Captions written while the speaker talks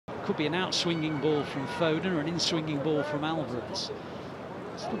could be an out-swinging ball from Foden or an in-swinging ball from Alvarez.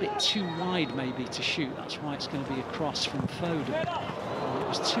 It's a little bit too wide maybe to shoot, that's why it's going to be a cross from Foden. It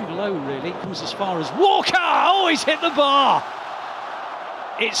was too low really, it comes as far as Walker! Oh, he's hit the bar!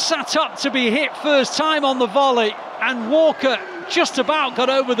 It's sat up to be hit first time on the volley, and Walker just about got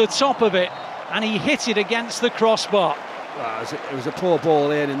over the top of it, and he hit it against the crossbar. Well, it was a poor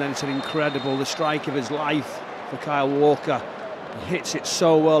ball in, and then it's an incredible, the strike of his life for Kyle Walker. He hits it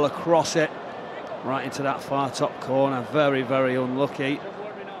so well across it, right into that far top corner. Very, very unlucky.